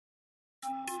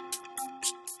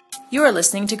You are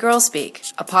listening to Girl Speak,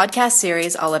 a podcast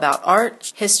series all about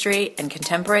art, history, and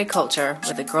contemporary culture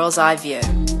with a girl's eye view.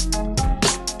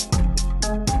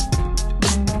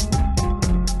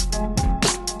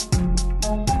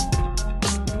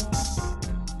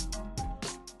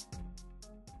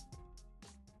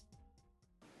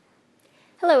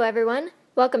 Hello everyone,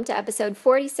 welcome to episode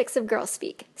 46 of Girl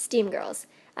Speak, STEAM Girls.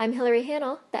 I'm Hillary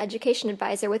Hannell, the Education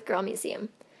Advisor with Girl Museum.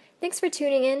 Thanks for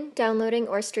tuning in, downloading,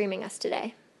 or streaming us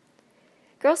today.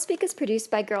 Girl Speak is produced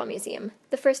by Girl Museum,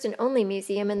 the first and only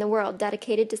museum in the world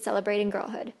dedicated to celebrating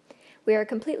girlhood. We are a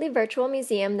completely virtual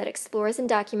museum that explores and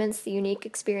documents the unique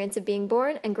experience of being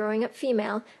born and growing up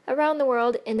female around the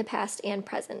world in the past and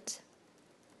present.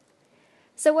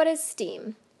 So what is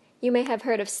STEAM? You may have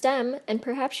heard of STEM, and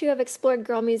perhaps you have explored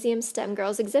Girl Museum's STEM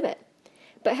Girls exhibit.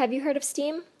 But have you heard of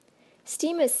STEAM?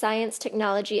 STEAM is science,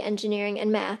 technology, engineering,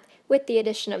 and math with the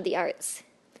addition of the arts.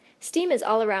 STEAM is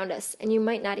all around us, and you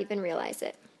might not even realize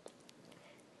it.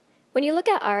 When you look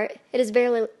at art, it is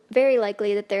very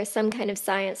likely that there is some kind of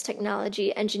science,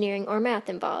 technology, engineering, or math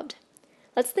involved.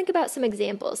 Let's think about some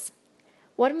examples.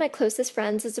 One of my closest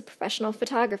friends is a professional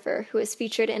photographer who is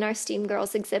featured in our STEAM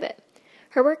Girls exhibit.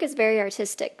 Her work is very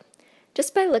artistic.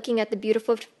 Just by looking at the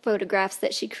beautiful photographs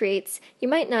that she creates, you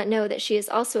might not know that she is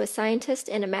also a scientist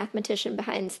and a mathematician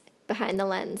behind the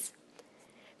lens.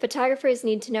 Photographers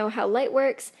need to know how light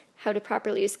works, how to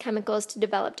properly use chemicals to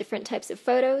develop different types of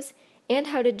photos, and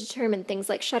how to determine things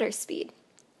like shutter speed.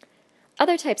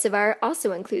 Other types of art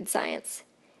also include science.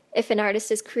 If an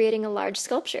artist is creating a large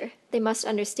sculpture, they must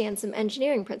understand some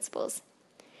engineering principles.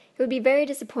 It would be very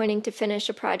disappointing to finish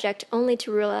a project only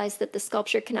to realize that the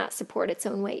sculpture cannot support its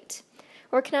own weight,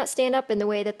 or cannot stand up in the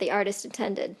way that the artist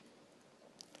intended.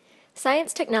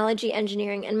 Science, technology,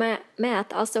 engineering, and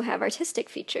math also have artistic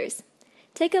features.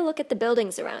 Take a look at the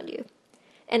buildings around you.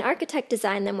 An architect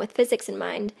designed them with physics in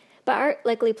mind, but art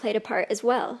likely played a part as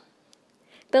well.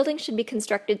 Buildings should be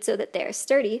constructed so that they are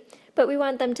sturdy, but we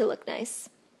want them to look nice.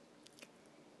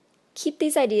 Keep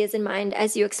these ideas in mind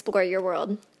as you explore your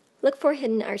world. Look for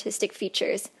hidden artistic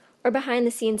features, or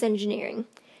behind-the-scenes engineering.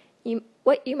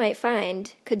 What you might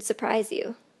find could surprise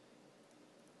you.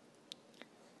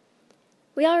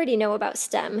 We already know about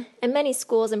STEM, and many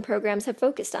schools and programs have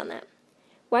focused on that.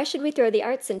 Why should we throw the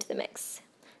arts into the mix?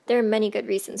 There are many good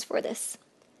reasons for this.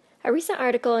 A recent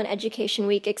article in Education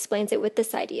Week explains it with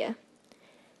this idea.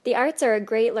 The arts are a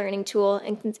great learning tool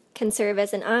and can serve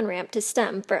as an on-ramp to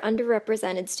STEM for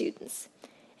underrepresented students.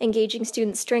 Engaging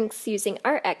student strengths using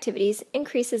art activities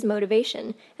increases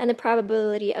motivation and the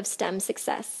probability of STEM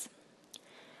success.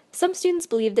 Some students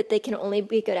believe that they can only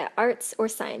be good at arts or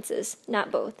sciences,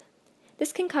 not both.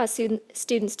 This can cause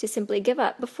students to simply give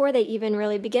up before they even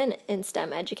really begin in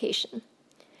STEM education.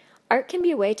 Art can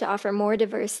be a way to offer more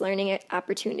diverse learning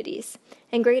opportunities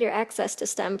and greater access to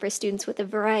STEM for students with a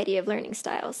variety of learning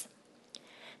styles.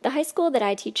 The high school that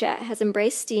I teach at has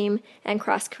embraced STEAM and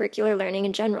cross-curricular learning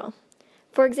in general.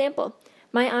 For example,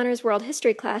 my honors world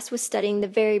history class was studying the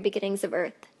very beginnings of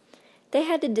Earth. They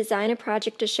had to design a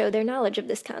project to show their knowledge of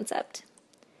this concept.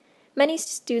 Many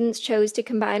students chose to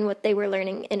combine what they were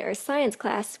learning in Earth science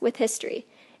class with history,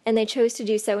 and they chose to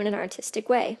do so in an artistic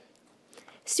way.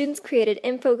 Students created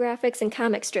infographics and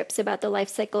comic strips about the life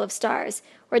cycle of stars,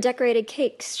 or decorated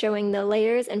cakes showing the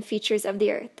layers and features of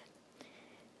the Earth.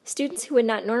 Students who would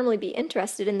not normally be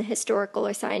interested in the historical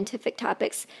or scientific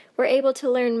topics were able to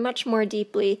learn much more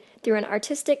deeply through an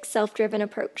artistic, self-driven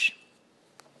approach.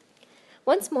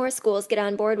 Once more schools get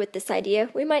on board with this idea,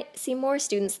 we might see more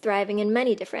students thriving in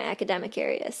many different academic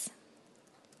areas.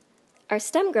 Our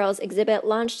STEM Girls exhibit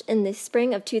launched in the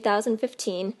spring of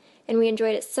 2015, and we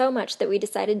enjoyed it so much that we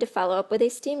decided to follow up with a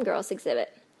STEAM Girls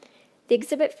exhibit. The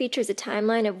exhibit features a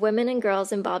timeline of women and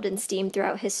girls involved in STEAM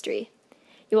throughout history.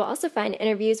 You will also find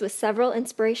interviews with several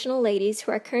inspirational ladies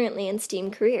who are currently in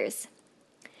STEAM careers.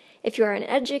 If you are an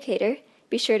educator,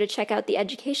 be sure to check out the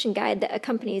education guide that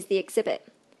accompanies the exhibit.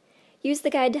 Use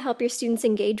the guide to help your students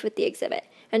engage with the exhibit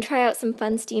and try out some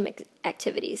fun STEAM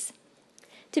activities.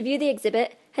 To view the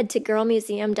exhibit, head to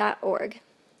girlmuseum.org.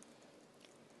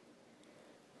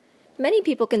 Many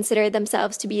people consider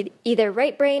themselves to be either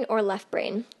right brain or left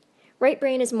brain. Right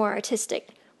brain is more artistic,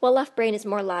 while left brain is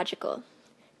more logical.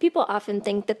 People often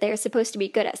think that they are supposed to be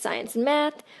good at science and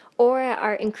math, or at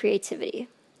art and creativity.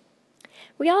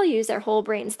 We all use our whole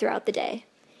brains throughout the day,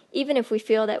 even if we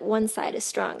feel that one side is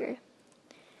stronger.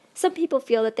 Some people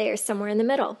feel that they are somewhere in the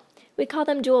middle. We call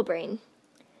them dual brain.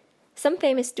 Some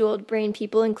famous dual brain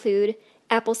people include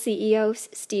Apple CEO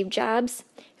Steve Jobs,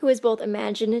 who is both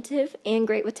imaginative and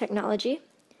great with technology,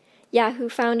 Yahoo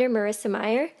founder Marissa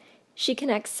Mayer, she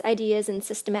connects ideas in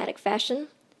systematic fashion,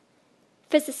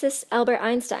 Physicist Albert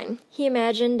Einstein, he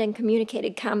imagined and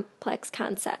communicated complex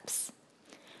concepts.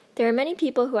 There are many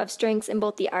people who have strengths in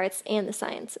both the arts and the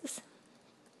sciences.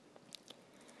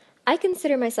 I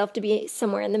consider myself to be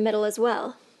somewhere in the middle as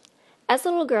well. As a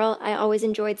little girl, I always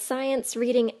enjoyed science,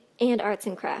 reading, and arts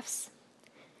and crafts.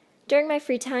 During my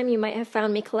free time, you might have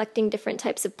found me collecting different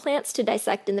types of plants to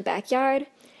dissect in the backyard,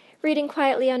 reading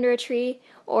quietly under a tree,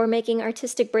 or making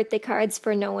artistic birthday cards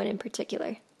for no one in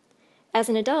particular. As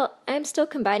an adult, I am still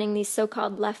combining these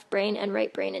so-called left brain and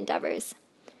right brain endeavors.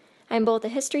 I am both a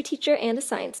history teacher and a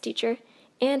science teacher,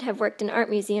 and have worked in art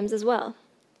museums as well.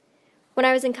 When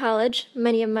I was in college,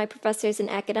 many of my professors and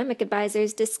academic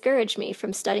advisors discouraged me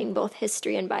from studying both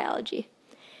history and biology.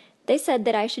 They said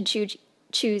that I should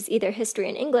choose either history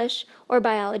and English or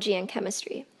biology and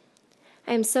chemistry.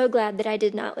 I am so glad that I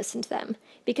did not listen to them,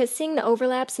 because seeing the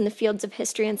overlaps in the fields of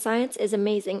history and science is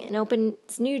amazing and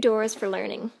opens new doors for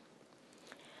learning.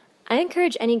 I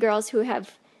encourage any girls who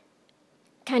have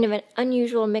kind of an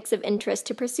unusual mix of interests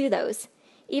to pursue those,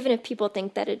 even if people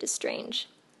think that it is strange.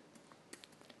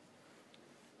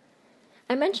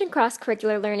 I mentioned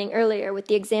cross-curricular learning earlier with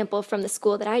the example from the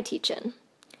school that I teach in.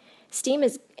 STEAM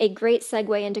is a great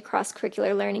segue into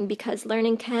cross-curricular learning because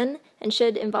learning can and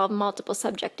should involve multiple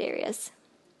subject areas.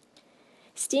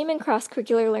 STEAM and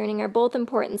cross-curricular learning are both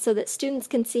important so that students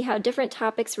can see how different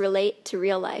topics relate to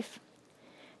real life.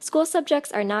 School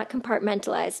subjects are not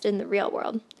compartmentalized in the real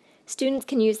world. Students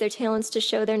can use their talents to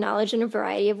show their knowledge in a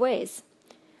variety of ways.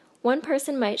 One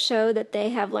person might show that they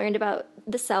have learned about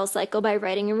the cell cycle by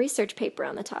writing a research paper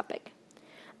on the topic.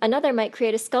 Another might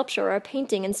create a sculpture or a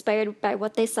painting inspired by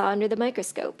what they saw under the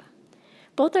microscope.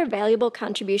 Both are valuable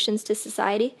contributions to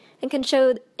society and can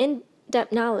show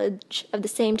in-depth knowledge of the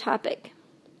same topic.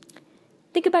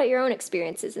 Think about your own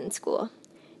experiences in school.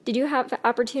 Did you have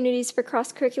opportunities for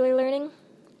cross-curricular learning?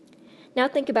 Now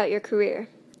think about your career.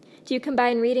 Do you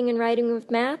combine reading and writing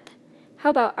with math?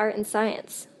 How about art and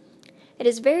science? It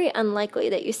is very unlikely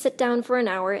that you sit down for an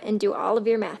hour and do all of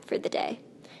your math for the day,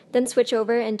 then switch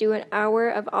over and do an hour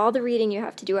of all the reading you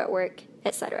have to do at work,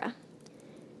 etc.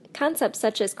 Concepts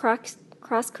such as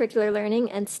cross-curricular learning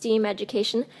and STEAM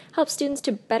education help students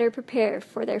to better prepare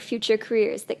for their future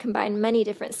careers that combine many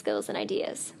different skills and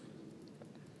ideas.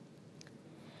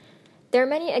 There are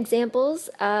many examples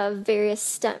of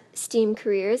various STEAM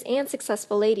careers and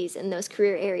successful ladies in those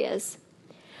career areas.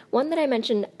 One that I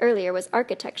mentioned earlier was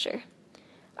architecture.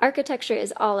 Architecture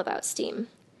is all about STEAM.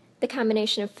 The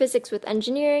combination of physics with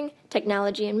engineering,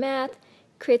 technology, and math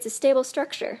creates a stable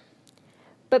structure.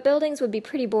 But buildings would be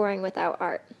pretty boring without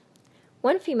art.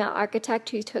 One female architect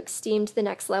who took STEAM to the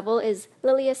next level is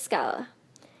Lilia Scala.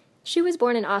 She was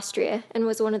born in Austria and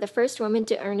was one of the first women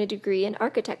to earn a degree in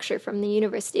architecture from the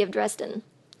University of Dresden.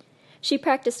 She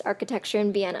practiced architecture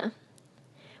in Vienna.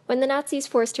 When the Nazis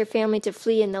forced her family to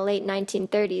flee in the late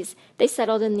 1930s, they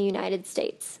settled in the United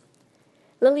States.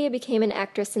 Lilia became an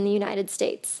actress in the United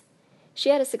States. She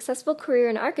had a successful career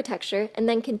in architecture and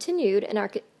then continued an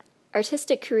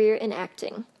artistic career in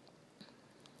acting.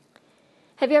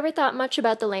 Have you ever thought much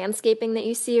about the landscaping that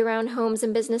you see around homes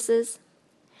and businesses?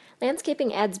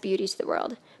 Landscaping adds beauty to the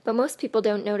world, but most people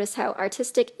don't notice how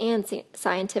artistic and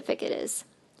scientific it is.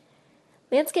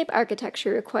 Landscape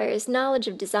architecture requires knowledge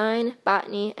of design,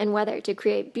 botany, and weather to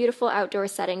create beautiful outdoor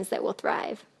settings that will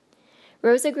thrive.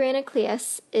 Rosa Grana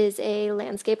Clias is a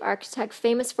landscape architect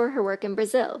famous for her work in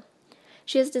Brazil.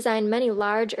 She has designed many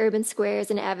large urban squares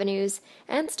and avenues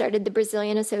and started the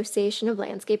Brazilian Association of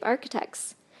Landscape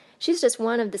Architects. She's just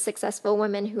one of the successful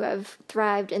women who have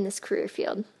thrived in this career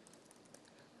field.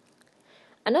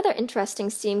 Another interesting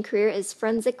STEAM career is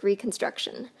forensic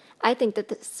reconstruction. I think that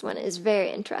this one is very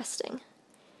interesting.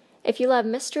 If you love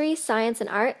mystery, science, and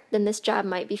art, then this job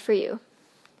might be for you.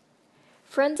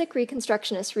 Forensic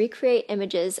reconstructionists recreate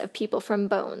images of people from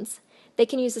bones. They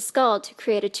can use a skull to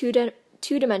create a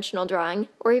two-dimensional drawing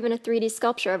or even a 3D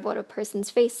sculpture of what a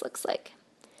person's face looks like.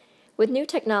 With new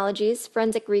technologies,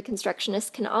 forensic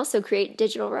reconstructionists can also create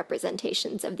digital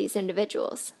representations of these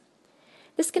individuals.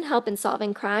 This can help in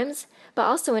solving crimes, but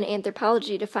also in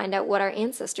anthropology to find out what our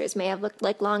ancestors may have looked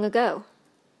like long ago.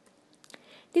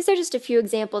 These are just a few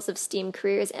examples of STEAM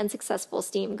careers and successful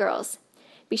STEAM girls.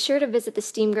 Be sure to visit the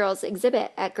STEAM Girls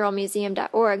exhibit at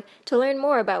girlmuseum.org to learn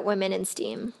more about women in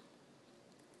STEAM.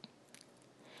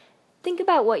 Think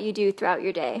about what you do throughout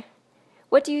your day.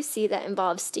 What do you see that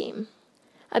involves STEAM?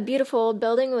 A beautiful old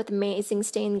building with amazing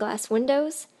stained glass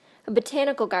windows? A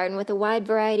botanical garden with a wide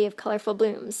variety of colorful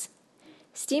blooms?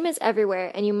 STEAM is everywhere,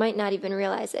 and you might not even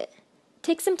realize it.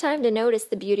 Take some time to notice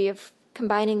the beauty of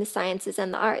combining the sciences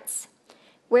and the arts.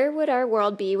 Where would our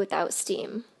world be without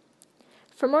STEAM?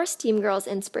 For more STEAM Girls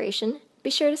inspiration, be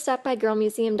sure to stop by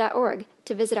girlmuseum.org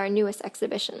to visit our newest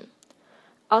exhibition.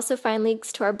 Also find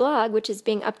links to our blog, which is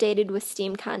being updated with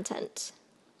STEAM content.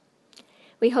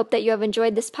 We hope that you have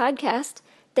enjoyed this podcast.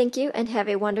 Thank you and have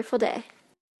a wonderful day.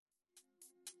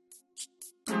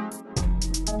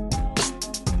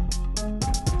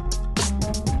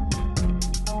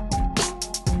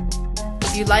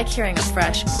 If you like hearing a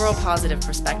fresh, girl-positive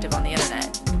perspective on the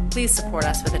internet, please support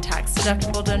us with a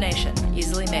tax-deductible donation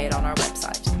easily made on our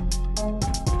website.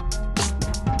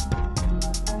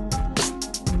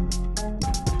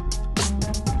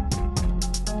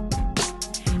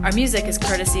 Our music is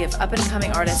courtesy of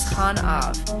up-and-coming artist Han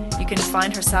Av. You can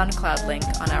find her SoundCloud link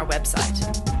on our website.